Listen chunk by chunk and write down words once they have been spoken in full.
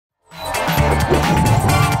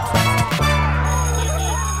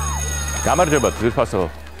გამარჯობა ძვირფასო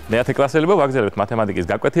მეათე კლასელებო, ვაგრძელებთ მათემატიკის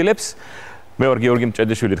გაკვეთილებს. მე ვარ გიორგი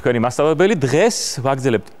მჭედლიშვილი, თქვენი მასწავლებელი. დღეს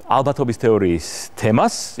ვაგრძელებთ ალბათობის თეორიის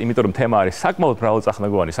თემას, იმიტომ რომ თემა არის საკმაოდ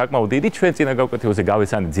მრავალწახნაგოვანი, საკმაოდ დიდი. ჩვენ წინა გაკვეთილზე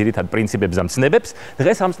გავეცანით ძირითად პრინციპებს და მცნებებს.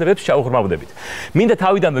 დღეს ამ მცნებებს შევღრმავდებით. მინდა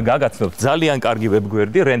თავიდანვე გაგაცნობთ ძალიან კარგი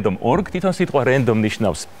ვებგვერდი random.org. თვითონ სიტყვა random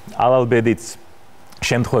ნიშნავს ალალბედით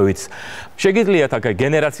შემთხვევით. შეგიძლიათ აქ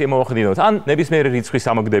გენერაცია მოვახდინოთ, ან ნებისმიერი რიცხვის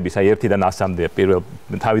ამოგდების, აი 1-დან 100-მდე პირველ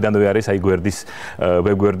თავიდანვე არის აი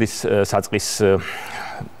ვებგვერდის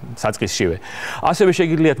საწყის შივე. ასევე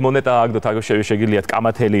შეგიძლიათ მონეტა აგდოთ, ასევე შეგიძლიათ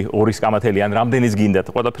კამათელი, ორის კამათელი ან რამდენის გინდათ,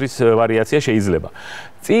 ყველაფრის ვარიაცია შეიძლება.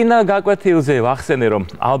 წინა გაკვეთილზე ვახსენე, რომ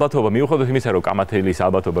ალბათობა მიუხედავად იმისა, რომ კამათელის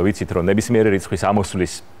ალბათობა ვიცით, რომ ნებისმიერი რიცხვის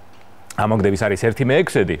ამოსვლის ამოგდების არის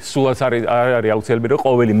 1/6, სულაც არის აუცილებელი, რომ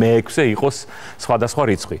ყოველი მე-6 იყოს სხვადასხვა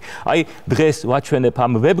რიცხვი. აი დღეს ვაჩვენებ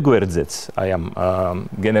ამ ვებგვერდზეც, აი ამ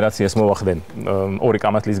გენერაციას მოვახდენ ორი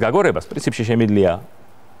კამათლის გაგორებას. პრინციპში შემიძლია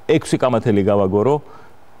 6 კამათელი გავაგორო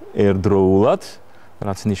ერთდროულად,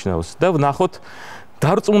 რაც ნიშნავს და ვნახოთ,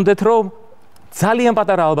 დარწმუნდეთ, რომ ძალიან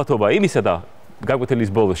პატარა ალბათობა იმისა და გაკვეთილის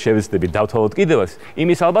ბოლოს შევეცდებით დავთვალოთ კიდევაც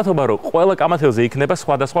იმის ალბათობა, რომ ყველა კამათელზე იქნება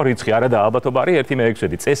სხვადასხვა რიცხვი, არა და ალბათობა არის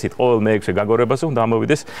 1/6. წესით ყოველ მე-6 გაგორებაზე უნდა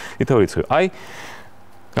ამოვიდეს თითო რიცხვი. აი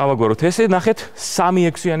გავაგოროთ ესე, ნახეთ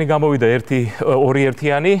 3-6-იანი გამოვიდა, 2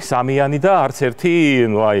 ერთიანი, 3-იანი და არც ერთი,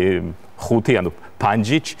 ну აი 5, ანუ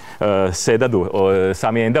პანჯი, სედა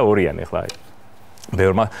 3-იანი და 2-იანი ახლა აი.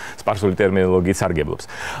 ბევრმა სპარსული ტერმინოლოგიით სარგებლობს.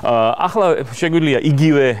 ახლა შეგვიძლია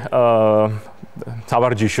იგივე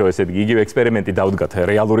სავარჯიშო, ესე იგი, იგივე ექსპერიმენტი დავდგათ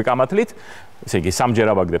რეალური კამათლით, ესე იგი, სამჯერ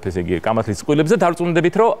ავაგდებ, ესე იგი, კამათლის წყვილებზე,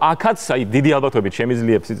 დარწმუნდებით, რომ აქაც, აი, დიდი ალბათობით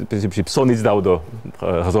შემიძლია პრინციპში ფსონიც დავდო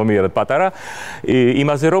ზომიერად პატარა,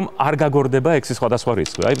 იმაზე, რომ არ გაგორდება 6 სხვადასხვა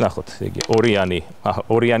რიცხვი. აი, ნახოთ, ესე იგი,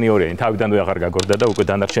 2-იანი, თავიდანვე აღარ გაგორდა და უკვე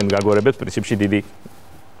დანარჩენ გაგორებებს პრინციპში დიდი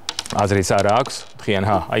აზრიც არა აქვს, თქვენ,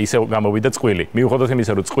 აი ისე გამოვიდა წყვილი. მიუხედავად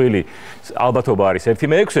იმისა, რომ წყვილი ალბათობა არის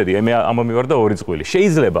 1/6, მე ამომივარ და 2 წყვილი.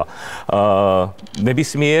 შეიძლება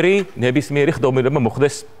ნებისმიერი ხდომილობა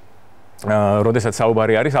მოხდეს, როდესაც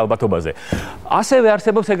საუბარი არის ალბათობაზე. ასევე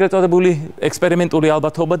არსებობს ეგრეთ წოდებული ექსპერიმენტული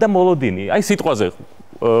ალბათობა და მოლოდინი. აი სიტყვაზე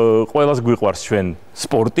ყველას გვიყვარს ჩვენ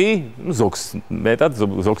სპორტი, ზოგს მეტად,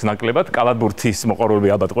 ზოგს ნაკლებად, კალათბურთის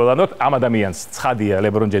მოყვარული ალბათ ყველანოთ. ამ ადამიანს ცხადია,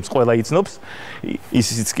 LeBron James ყველა იცნობს,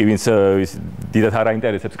 ისიც კი ვინც დიდად არ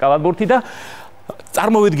აინტერესებს კალათბურთი და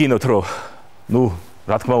წარმოვიდგინოთ, რომ ნუ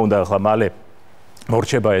რა თქმა უნდა ახლა მალე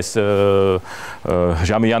მორჩება ეს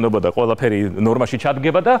ჟამიანობა და ყველაფერი ნორმაში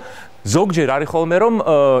ჩადგება და ზოგჯერ არის ხოლმე რომ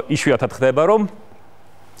იშვიათად ხდება რომ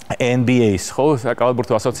NBA-ის ხო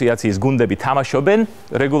საკალათბურთო ასოციაციის გუნდები თამაშობენ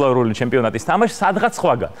რეგულარული ჩემპიონატის თამაშს სადღაც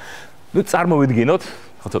სხვაგან. ნუ წარმოვიდგინოთ,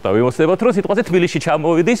 ხო ცოტა ვიმოსდებოთ, რომ სიტყვაზე თბილისში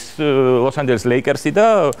ჩამოვიდეს ლოს ანჯელეს ლეიკერსი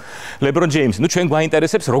და LeBron James. ნუ ჩვენ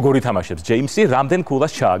გვაინტერესებს როგორი თამაშობს ჯეიმსი, რამდენ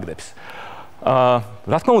ქულას ჩააგდებს.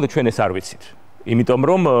 რა თქმა უნდა ჩვენ ეს არ ვიცით. იმიტომ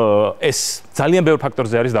რომ ეს ძალიან ბევრ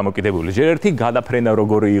ფაქტორზე არის დამოკიდებული. ჯერ ერთი გადაფრენა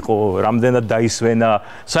როგორი იყო, რამდენად დაისვენა,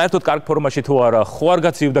 საერთოდ კარგ ფორმაში თუ არა, ხო არ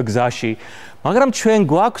გაცივდა გზაში. მაგრამ ჩვენ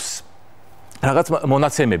გვაქვს რაღაც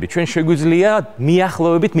მონაცემები, ჩვენ შეგვიძლია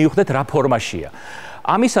მიახლოებით მივხვდეთ რა ფორმაშია.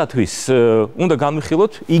 ამისათვის უნდა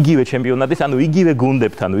განვიხილოთ იგივე ჩემპიონატის, ანუ იგივე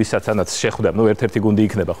გუნდებთან, ვისაც შეხვდა, ნუ ერთ-ერთი გუნდი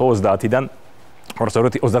იქნება, ხო 30-დან,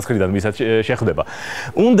 29-დან ვისაც შეხვდება.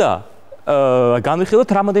 უნდა განვიხილოთ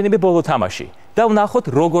რამოდენიმე ბოლო თამაში და ვნახოთ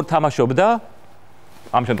როგორ თამაშობდა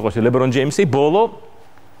ამ შემთხვევაში LeBron Jamesი ბოლო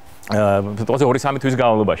 2-3 თვის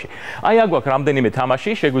განმავლობაში. აი აქ გვაქვს რამდენიმე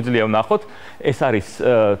თამაში, შეგვიძლია ვნახოთ, ეს არის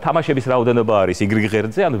თამაშების რაოდენობა არის Y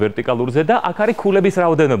ღერძზე, ანუ ვერტიკალურზე და აქ არის ქულების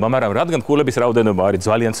რაოდენობა, მაგრამ რადგან ქულების რაოდენობა არის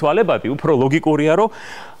ძალიან ცვალებადი, უფრო ლოგიკურია, რომ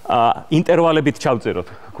ინტერვალებით ჩავწეროთ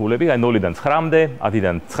ქულები, აი 0-დან 9-მდე,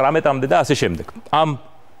 10-დან 19-მდე და ასე შემდეგ. ამ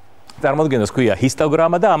წარმოდგენას ქვია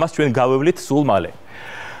ჰისტოგრამა და ამას ჩვენ გავევლით სულ მალე.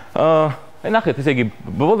 აი ნახეთ, ესე იგი,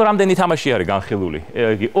 ბოლო რამდენი თამაში არის განხილული.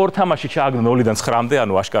 იგი 2 თამაში ჩააგდო 0-დან 9-მდე,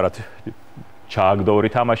 ანუ აშკარად ჩააგდო 2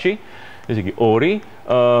 თამაში. ესე იგი 2.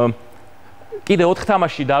 კიდე 4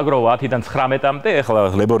 თამაში დააგროვა 10-დან 19-მდე, ეხლა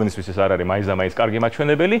LeBron-ისთვის ეს არ არის მაინც კარგი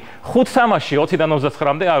მაჩვენებელი. 5 თამაში 20-დან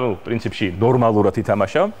 29-მდე, ანუ პრინციპში ნორმალურად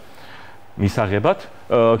ითამაშა. მისაღებად.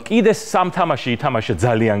 კიდე 3 თამაში ითამაშა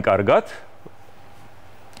ძალიან კარგად.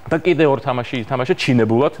 და კიდე 2 თამაში ითამაშა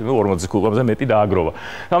ჩინებულად, 40 ქულებზე მეტი დააგროვა.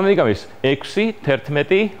 რამდენი გამის 6,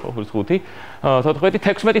 11, 5, 14,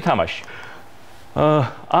 16 თამაში.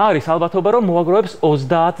 არის ალბათობა რომ მოაგროვებს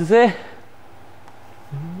 30-ზე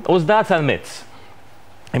 30-ან მეტს.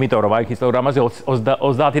 იმიტომ რომ აი ჰისტოგრამაზე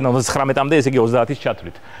 30-დან 19-მდე, ესე იგი 30-ის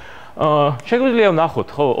ჩათვლით. შეგვიძლია ვნახოთ,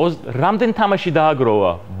 ხო, რამდენ თამაში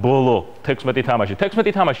დააგროვა ბოლო 16 თამაში.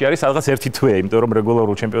 16 თამაში არის რაღაც ერთი თვე, იმიტომ რომ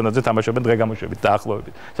რეგულარულ ჩემპიონატზე თამაშობენ დღე-გამოშვებით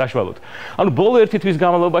დაახლოებით, საშუალოდ. ანუ ბოლო ერთი თვის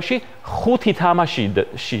განმავლობაში 5 თამაშში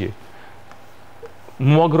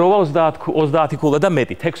მოაგროვა 30 ქულა და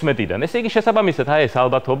მეტი 16-დან. ესე იგი შესაბამისად აი ეს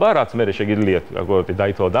ალბათობა, რაც მე შეგიძლიათ აგორეთ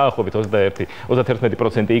დაითვალა დაახლოებით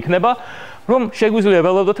 21% იქნება, რომ შეგვიძლია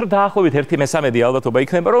ველოდოთ, რომ დაახლოებით 1/3 ალბათობა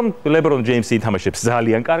იქნება, რომ ლებრონ ჯეიმსი ითამაშებს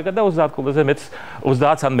ძალიან კარგად და 30 ქულაზე მეც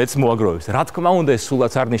 30 ან მეც მოაგროვებს. რა თქმა უნდა, ეს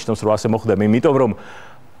სულაც არ ნიშნავს, რომ ასე მოხდება, იმიტომ რომ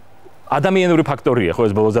ადამიანური ფაქტორია, ხო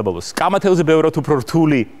ეს ბოლოს-ბოლოს. კამათელზე ბევრად უფრო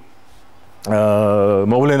რთული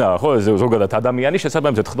მოვლენაა, ხო ეს ზოგადად ადამიანი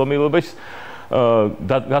შესაბამისად ხდომილობის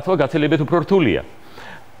გათვალა გაცილებით უფრო რთულია.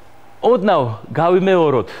 ოდნავ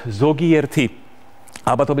გავიმეოროთ ზოგიერთი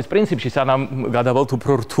ალბათობის პრინციპში, სანამ გადავალთ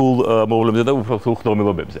უფრო რთულ მოვლენებზე და უფრო რთულ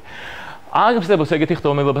ხდომილობებზე. აღგრძელოს ეგეთი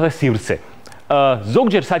ხდომილობა და სივრცე.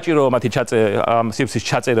 ზოგჯერ საჭიროა მათი ამ სივრცის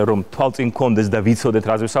ჩაწერა, რომ თვალწინ გქონდეს და ვიცოდეთ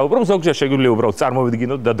რაზე ვსაუბრობ, ზოგჯერ შეგვიძლია უბრალოდ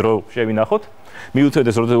წარმოვიდგინოთ და დრო შევინახოთ.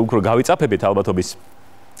 მიუხედავად რომ უფრო გავიწაფებით ალბათობის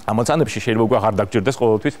ამოცანებში შეიძლება უკვე აღარ დაგჭირდეს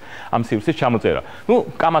ყოველთვის ამ სივრცის ჩამოწერა.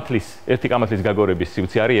 კამათლის, ერთი კამათლის გაგორების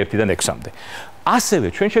სივრცე არის 1-დან 6-მდე. ასევე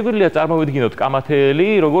ჩვენ შეგვიძლია წარმოვიდგინოთ კამათელი,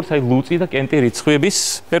 როგორც აი ლუწი და კენტი რიცხვების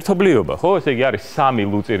ერთობლიობა, ხო? ესე იგი არის 3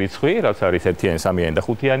 ლუწი რიცხვი, რაც არის 1-იანი, 3-იანი და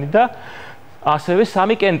 5-იანი და ასევე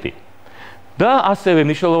 3 კენტი. და ასევე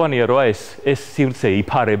მნიშვნელოვანია, რომ ეს სივრცე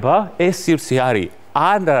იფარება, ეს სივრცე არის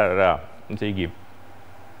ესე იგი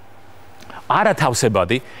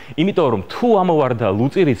არათავსებადი, იმიტომ რომ თუ ამოვარდა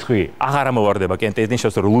ლუწი რიცხვი, აღარ ამოვარდება კენტი, ეს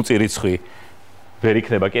ნიშნავს, რომ ლუწი რიცხვი ვერ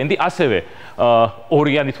იქნება კენტი, ასევე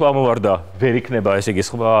ორიანი თუ ამოვარდა, ვერ იქნება, ესე იგი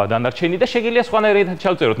სხვა დანარჩენი და შეგიძლია სხვანაირად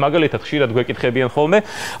ჩავწეროთ. მაგალითად, ხშირად გვეკითხებიან ხოლმე,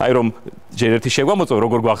 აი რომ ჯერ ერთი შეგვამოწო,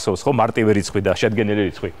 როგორ გვახსოვს, ხო, მარტივი რიცხვი და შედგენილი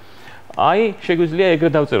რიცხვი. აი, შეგვიძლია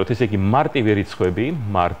ეგრეთ დავწეროთ, ესე იგი მარტივი რიცხვები,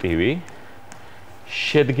 მარტივი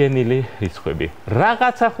შედგენილი რიცხვები.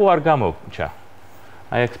 რაღაცა ხო არ გამოჩა.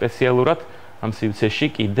 აი, აქ სპეციალურად ამ სივრცეში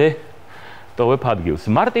კიდე ტოვებ ადგილს.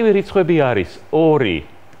 მარტივი რიცხვები არის 2,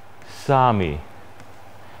 3,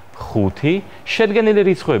 5, შედგენილი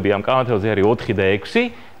რიცხვები ამ კამათელზე არის 4 და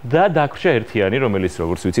 6 და დაგვრჩა ერთიანი, რომელიც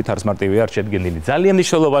როგორც ვიცით, არის მარტივი, არ შედგენილი. ძალიან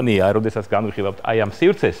მნიშვნელოვანია, როდესაც განვიხილავთ აი ამ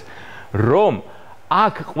სივრცეს, რომ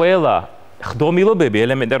აქ ყველა ხდომილობები,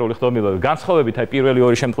 ელემენტარული ხდომილობები, განსხვავებით აი პირველი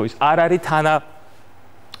ორი შემთხვევის, არ არის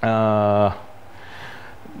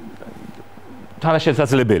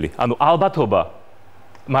თანაშესაძლებელი. ანუ ალბათობა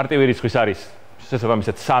მარტივი რიცხვის არის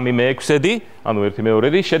შესაბამისად 3/6, ანუ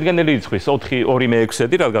 1/2, შედგენილი რიცხვის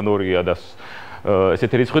 2/6, რადგან 2-ია და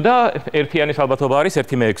ესეთი რიცხვი და ერთიანის ალბათობა არის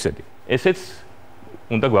 1/6. ესეც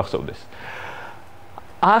უნდა გვახსოვდეს.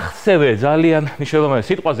 ახსევე ძალიან მნიშვნელოვანი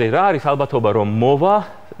სიტყვაზე რა არის ალბათობა რომ მოვა,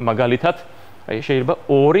 მაგალითად, აი შეიძლება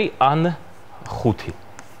 2 ან 5.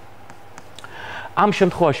 ამ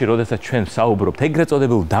შემთხვევაში, როდესაც ჩვენ საუბრობთ ეგრეთ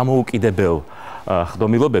წოდებულ დამოუკიდებელ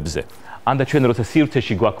ხდომილობებზე, ანდა ჩვენ როცა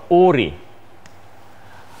სივრცეში გვაქვს 2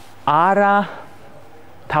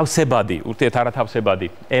 არათავსებადი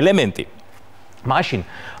ელემენტი, მაშინ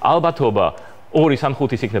ალბათობა 2-ის ან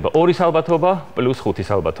 5-ის იქნება 2-ის ალბათობა პლუს 5-ის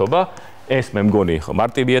ალბათობა. ეს მე მგონი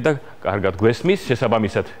მარტივია და კარგად გვესმის,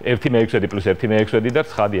 შესაბამისად 1/6 პლუს 1/6 და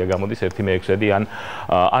ცხადია გამოდის 1/6 ან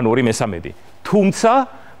 2/3. თუმცა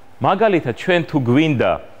მაგალითად ჩვენ თუ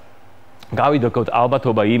გვინდა გავიდოქოთ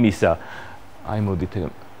ალბათობა იმისა, აი მოდით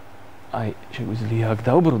აი შეგვიძლია აქ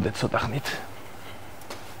დაუბრუნდეთ ცოტა ხნით.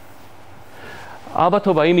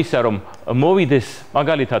 ალბათობა იმისა, რომ მოვიდეს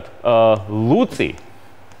მაგალითად ლუწი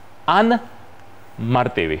ან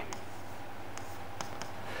მარტივი.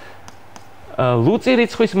 ლუწი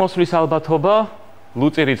რიცხვის მოსვლის ალბათობა,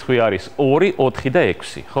 ლუწი რიცხვი არის 2, 4 და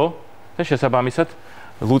 6, ხო? და შესაბამისად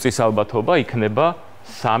ლუწის ალბათობა იქნება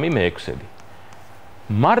 3/6.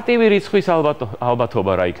 მარტივი რიცხვის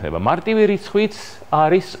ალბათობა რა იქნება? მარტივი რიცხვიც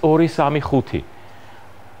არის 2, 3, 5.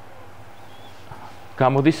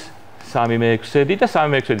 გამოდის 3/6 და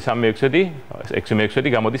 3/6, 3/6,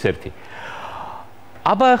 6/6 გამოდის 1.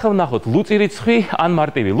 აბა ახლა ვნახოთ ლუწი რიცხვი ან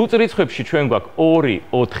მარტივი. ლუწი რიცხვებში ჩვენ გვაქვს 2,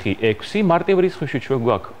 4, 6, მარტივი რიცხვებში ჩვენ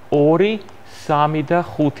გვაქვს 2, 3 და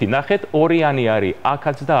 5. ნახეთ, ორიანი არის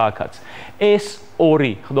აქაც და აქაც. ეს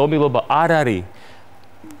 2 ხდომილობა არ არის,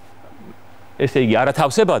 ესე იგი,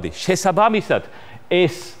 არათავსებადი. შესაბამისად,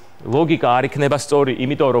 ეს ლოგიკა არ იქნება სწორი,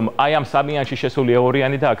 იმიტომ რომ აი ამ სამიანში შესულია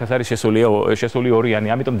ორიანი და აქაც არის შესული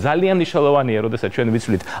ორიანი. ამიტომ ძალიან მნიშვნელოვანია, როდესაც ჩვენ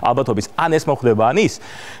ვიცვლით ალბათობის ან ეს მოხდება ან ის,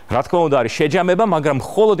 რა თქმა უნდა არის შეჯამება, მაგრამ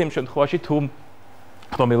მხოლოდ იმ შემთხვევაში თუ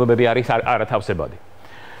ხდომილობები არის არათავსებადი.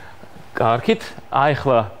 კარგით, აი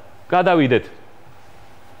ახლა გადავიდეთ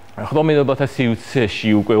ხდომილობათა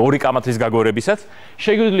სივრცეში უკვე ორი კამათლის გაგორებისაც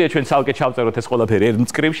შეგვიძლია ჩვენ ცალკე ჩავწეროთ ეს ყველაფერი ერთ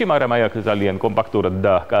მწკრივში, მაგრამ აი აქ ძალიან კომპაქტურად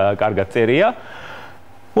და კარგად წერია.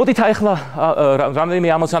 მოდით აი ახლა რამდენიმე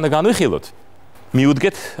ამოცანა განვიხილოთ.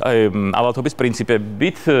 მიუდგეთ ალბათობის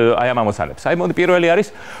პრინციპებით აი ამ ამოცანებს. აი მოდი პირველი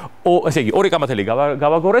არის ესე იგი ორი კამათელი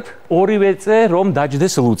გავაგორეთ, ორივეზე რომ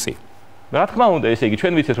დაჯდეს ლუწი. რა თქმა უნდა, ესე იგი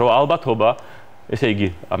ჩვენ ვიცით რომ ალბათობა, ესე იგი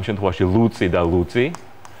ამ შემთხვევაში ლუწი და ლუწი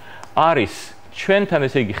არის ჩვენთან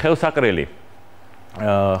ესე იგი ხელსაყრელი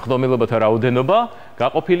ხდომილობათა რაოდენობა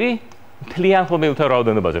გაყოფილი მთლიან ხდომილობათა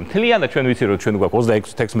რაოდენობაზე. მთლიანად ჩვენ ვიცით რომ ჩვენ გვაქვს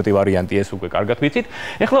 26-16 ვარიანტი, ეს უკვე კარგად ვიცით.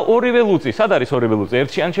 ეხლა ორივე ლუწი, სად არის ორივე ლუწი?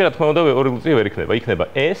 ერთ შეანჩე რა თქმა უნდა ორი ლუწი ვერ იქნება. იქნება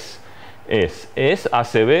ეს,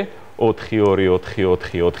 ასევე 4 2 4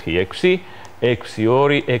 4 4 6 6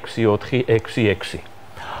 2 6 4 6 6.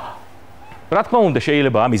 რა თქმა უნდა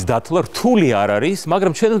შეიძლება ამის დათვლა რთული არ არის,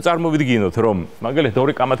 მაგრამ ჩვენ წარმოვიდგინოთ რომ მაგალითად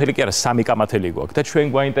ორი კამათელი კი არა, სამი კამათელი გვაქვს და ჩვენ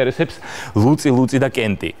გვაინტერესებს ლუწი და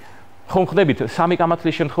კენტი. ხომ ხდებით სამი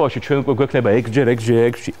კამათლის შემთხვევაში ჩვენ უკვე გვექნება x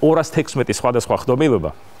 216 სხვადასხვა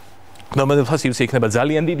ხდომილობა. ხდომილობათა სივრცე იქნება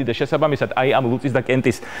ძალიან დიდი და შესაბამისად აი ამ ლუწის და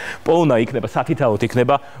კენტის პოვნა იქნება სათითაოდ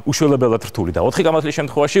იქნება უშველებელად რთული და 4 კამათლის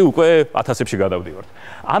შემთხვევაში უკვე 1000-ებში გადავდივართ.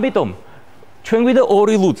 ამიტომ ჩვენ გვინდა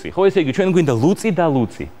ორი ლუწი, ხო ესე იგი ჩვენ გვინდა ლუწი და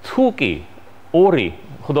ლუწი. თუ კი ორი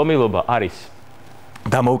ხდომილობა არის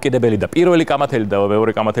დამოუკიდებელი და პირველი კამათელი და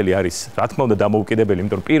მეორე კამათელი არის, რა თქმა უნდა დამოუკიდებელი,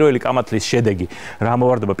 იმიტომ რომ პირველი კამათლის შედეგი რა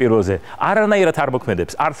მოვარდება პირველზე, არანაირად არ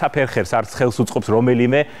მოქმედებს, არც აფერხებს, არც ხელს უწყობს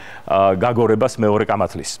რომელიმე გაგორებას მეორე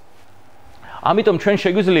კამათლის. ამიტომ ჩვენ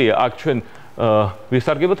შეგვიძლია აქ ჩვენ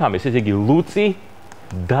ვისარგებლოთ ამის, ესე იგი ლუწი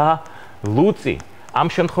და ლუწი. ამ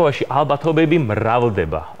შემთხვევაში ალბათობები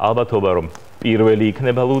მრავლდება. ალბათობა რომ პირველი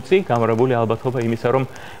იქნება ლუწი, გამრავლებული ალბათობა იმისა რომ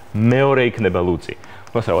მეორე იქნება ლუწი.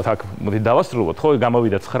 მოსავალ აქ მოდი დავასრულოთ, ხო,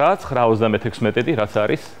 გამოვიდა 9 9 რაც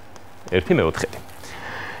არის 1/4.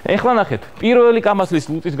 ეხლა ნახეთ, პირველი კამათლის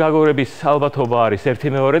ლუწის გაგორების ალბათობა არის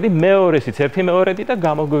 1/2, მეორესიც 1/2 და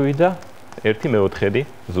გამოგვივიდა 1/4,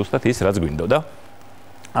 ზუსტად ის რაც გვინდოდა.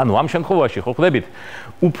 ანუ ამ შემთხვევაში ხო ხდებით,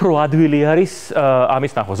 უფრო ადვილი არის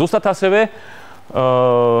ამის ნახვა. ზუსტად ასევე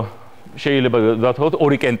შეიძლება დავთვალოთ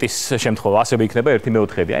ორი კენტის შემთხვევა, ასევე იქნება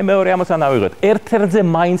 1/4. აი მეორე ამოცანა ავიღეთ. ერთ-ერთზე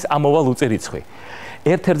მაინც ამოვა ლუწი რიცხვი.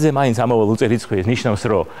 ერთ-ერთზე მაინც ამოვა ლუწი რიცხვი ნიშნავს,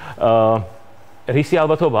 რომ რისი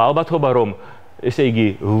ალბათობა? ალბათობა რომ ესე იგი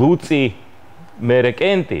ლუწი მერე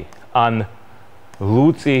კენტი ან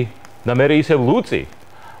ლუწი და მერე ისევ ლუწი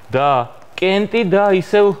და კენტი და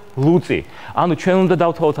ისევ ლუწი. ანუ ჩვენ უნდა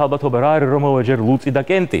დავთვალოთ ალბათობა რა არის რომ მოვა ჯერ ლუწი და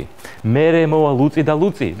კენტი, მერე მოვა ლუწი და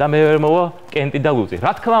ლუწი და მერე მოვა კენტი და ლუწი.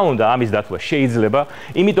 რა თქმა უნდა ამის დათვლა შეიძლება,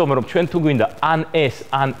 იმიტომ რომ ჩვენ თუ გვინდა ან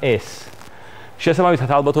ეს შესაბამისად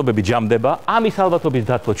ალბათობები ჯამდება, ამის ალბათობის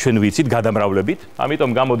დათვლა ჩვენ ვიცით გადამრავლებით, ამიტომ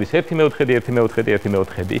გამოდის 1/4 1/4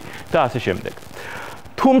 1/4 და ასე შემდეგ.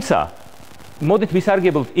 თუმცა მოდით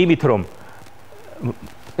ვისარგებლოთ იმით რომ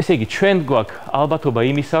ესე იგი ჩვენ გვაქვს ალბათობა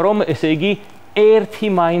იმისა რომ ესე იგი ერთი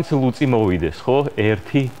მაინც ლუწი მოვიდეს, ხო?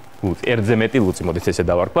 ერთი ლუწი, ერთზე მეტი ლუწი, მოდით ესე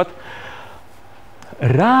დავარქვათ.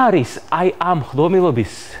 რა არის აი ამ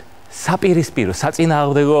ხდომილობის საპირისპირო,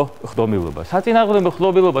 საწინააღმდეგო ხდომილობა? საწინააღმდეგო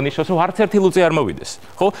ხდომილობა ნიშნავს რომ არც ერთი ლუწი არ მოვიდეს,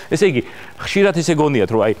 ხო? ესე იგი ხშირად ისე გონიათ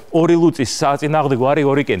რომ აი ორი ლუწის საწინააღმდეგო არის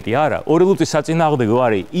ორი კენტი, არა, ორი ლუწის საწინააღმდეგო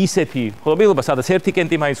არის ისეთი ხდომილობა, სადაც ერთი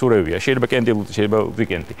კენტი მაინც ურევია, შეიძლება კენტი ლუწი, შეიძლება ლუწი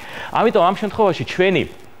კენტი. ამიტომ ამ შემთხვევაში ჩვენი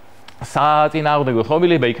საწინააღმდეგო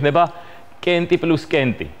ხდომილება იქნება კენტი პლუს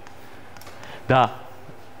კენტი. და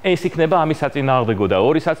ეს იქნება ამის საწინააღმდეგო და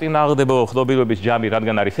ორი საწინააღმდეგო ხდომილობის ჯამი,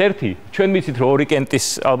 რადგან არის ერთი, ჩვენ ვიცით რომ ორი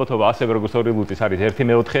კენტის ალბათობა ასევე როგორც ორი ლუწის არის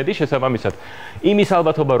 1/4, შესაბამისად იმის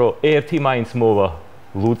ალბათობა რომ ერთი მაინც მოვა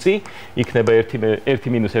ლუწი, იქნება 1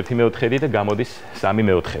 მინუს 1/4 და გამოდის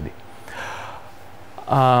 3/4.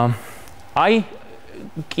 აი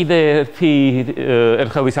კიდე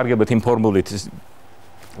ერთხელ ვისარგებლეთ იმ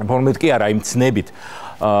ფორმულით კი არა, იმ ცნებით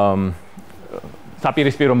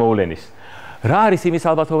საპირისპირო მოვლენის. რა არის იმის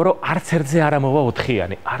ალბათობა, რომ არც ერთზე არ ამოვა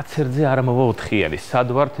 4-იანი, არც ერთზე არ ამოვა 4-იანი. სად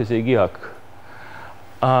ვართ, ესე იგი აქ.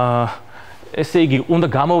 ესე იგი უნდა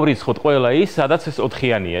გამოვრიცხოთ ყველა ის, სადაც ეს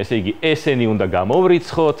 4-იანია. ესე იგი ესენი უნდა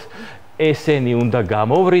გამოვრიცხოთ, ესენი უნდა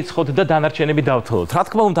გამოვრიცხოთ და დანარჩენები დავთვალოთ. რა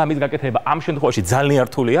თქმა უნდა, ამის გაკეთება ამ შემთხვევაში ძალიან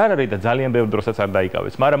რთული არ არის და ძალიან ბევრ დროსაც არ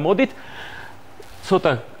დაიკავებს, მაგრამ მოდით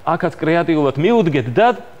ცოტა აქაც კრეატიულად მიუდგეთ და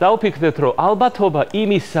დავფიქრდეთ, რომ ალბათობა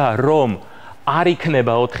იმისა, რომ არ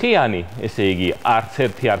იქნება 4-იანი, ესე იგი არც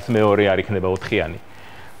ერთი არც მეორე არ იქნება 4-იანი.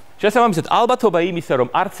 შესაბამისად, ალბათობა იმისა, რომ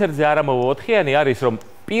არც ერთზე არ ამოვა 4-იანი არის, რომ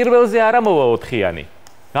პირველზე არ ამოვა 4-იანი.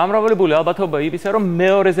 გამრავლებული ალბათობა იმისა, რომ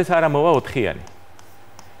მეორეზეც არ ამოვა 4-იანი.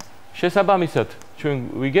 შესაბამისად, ჩვენ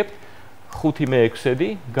ვიგებთ 5 მე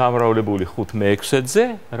 6 გამრავლებული 5 მე 6-ზე,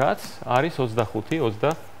 რაც არის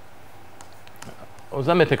 25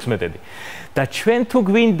 36. და ჩვენ თუ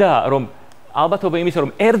გვინდა რომ ალბათობა იმისა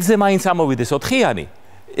რომ ერთზე მაინც ამოვიდეს 4-იანი,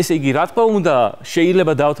 ესე იგი რა თქმა უნდა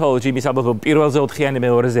შეიძლება დავთვალოთ იმის ალბათობა პირველზე 4-იანი,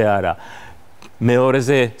 მეორეზე არა.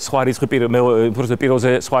 მეორეზე სხვა რიცხვი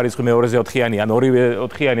პირველზე სხვა რიცხვი მეორეზე 4-იანი ან ორივე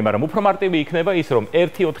 4-იანი, მაგრამ უფრო მარტივი იქნება ის რომ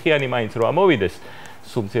 1-4-იანი მაინც რო ამოვიდეს,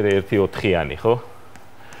 სულ მცირე 1-4-იანი, ხო?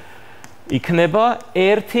 იქნება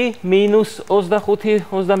 1 მინუს 25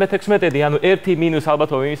 36, ანუ 1 მინუს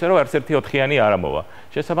ალბათობა იმისა რომ არც 1-4-იანი არ ამოვა.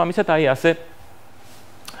 შესაბამისად აი ასე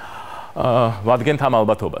ვადგენთ ამ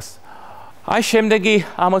ალბათობას. აი შემდეგი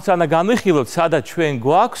ამოცანა განვიხილოთ, სადაც ჩვენ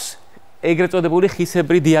გვაქვს ეგრეთ წოდებული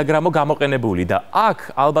ხისებრი დიაგრამა გამოყენებული და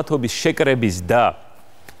აქ ალბათობის შეკრების და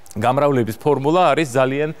გამრავლების ფორმულა არის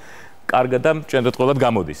ძალიან კარგად და მჭედლად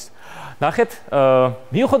გამოდის. ნახეთ,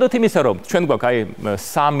 მიუხედავად იმისა, რომ ჩვენ გვაქვს აი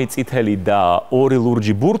 3 წითელი და 2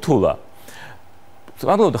 ლურჯი ბურთულა,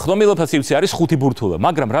 ხდომილობთა სივრცე არის 5 ბურთულა,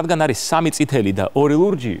 მაგრამ რადგან არის 3 წითელი და 2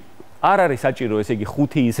 ლურჯი, არ არის საჭირო, ესე იგი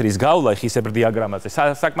 5 ისრის გავლა ხისებრ დიაგრამაზე.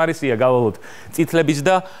 საკმარისია გავალოთ წითლების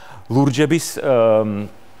და ლურჯების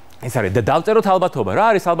ეს არის და დავწეროთ ალბათობა. რა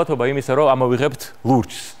არის ალბათობა იმისა, რომ ამოვიღებთ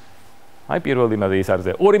ლურჯს? აი პირველი იმაზე ის არის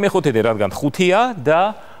 2/5, რადგან 5-ია და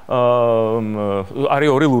არის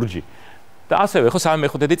 2 ლურჯი. და ასევე ხო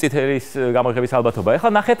 3/5 წითელის გამოვიღების ალბათობა. ეხლა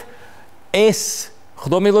ნახეთ, ეს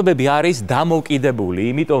ხდომილობები არის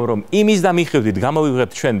დამოკიდებული, იმიტომ რომ იმის და მიხედვით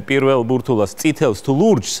გამოვიღებთ ჩვენ პირველ ბურთულას წითელს თუ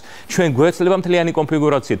ლურჯს, ჩვენ გვეცლება მთლიანი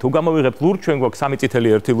კონფიგურაცია. თუ გამოვიღებთ ლურჯს, ჩვენ გვაქვს 3 წითელი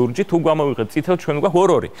 1 ლურჯი, თუ გამოვიღებთ წითელს, ჩვენ გვაქვს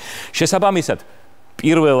 2-2. შესაბამისად,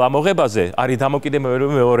 პირველ ამოღებაზე არის დამოკიდებული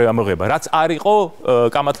მეორე ამოღება, რაც არ იყო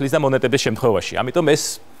კამათლის და მონეტების შემთხვევაში. ამიტომ ეს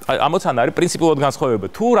ამოცანა არის პრინციპულად განსხვავებული.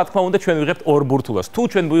 თუ რა თქმა უნდა ჩვენ ვიღებთ 2 ბურთულას, თუ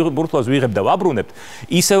ჩვენ ბურთულას ვიღებთ და ვაბრუნებთ,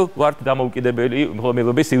 ისევ ვართ დამოუკიდებელი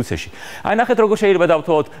ხდომილობის სივრცეში. აი ნახეთ როგორ შეიძლება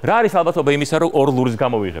დავთვალოთ, რა არის ალბათობა იმისა, რომ 2 ლურჯს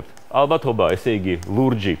გამოვიღებთ. ალბათობა, ესე იგი,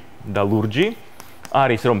 ლურჯი და ლურჯი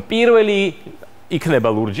არის რომ პირველი იქნება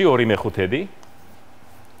ლურჯი 2/5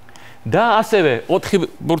 და ასევე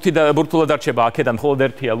 4 ბურთულა დარჩება აქედან მხოლოდ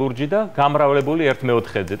 1-ია ლურჯი და გამრავლებული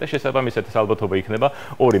 1/4-ზე და შესაბამისად ეს ალბათობა იქნება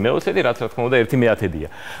 2/20, რაც რა თქმა უნდა 1/10-ია.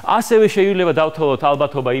 ასევე შეიძლება დავთვალოთ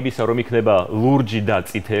ალბათობა იმისა, რომ იქნება ლურჯი და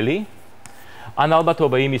წითელი, ან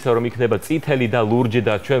ალბათობა იმისა, რომ იქნება წითელი და ლურჯი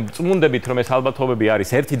და ჩვენ წმუნდებით, რომ ეს ალბათობები არის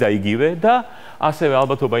ერთი და იგივე და ასევე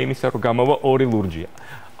ალბათობა იმისა, რომ გამოვა 2 ლურჯი.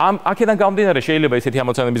 აქედან გამომდინარე შეიძლება ესეთი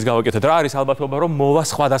ამოცანების გავაკეთოთ. რა არის ალბათობა, რომ მოვა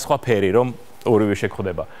სხვადასხვა ფერი, რომ ორივე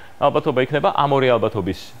შეგხვდება. ალბათობა იქნება ამ ორი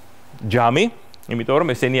ალბათობის ჯამი, იმიტომ რომ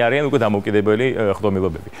ესენი არიან უკვე დამოუკიდებელი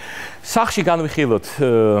ხდომილობები. სახში განვიხილოთ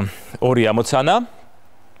 2 ამოცანა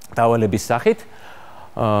დავალების სახით.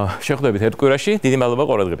 შეხვდებით ერთ კვირაში. დიდი მადლობა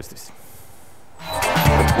ყურადღებისთვის.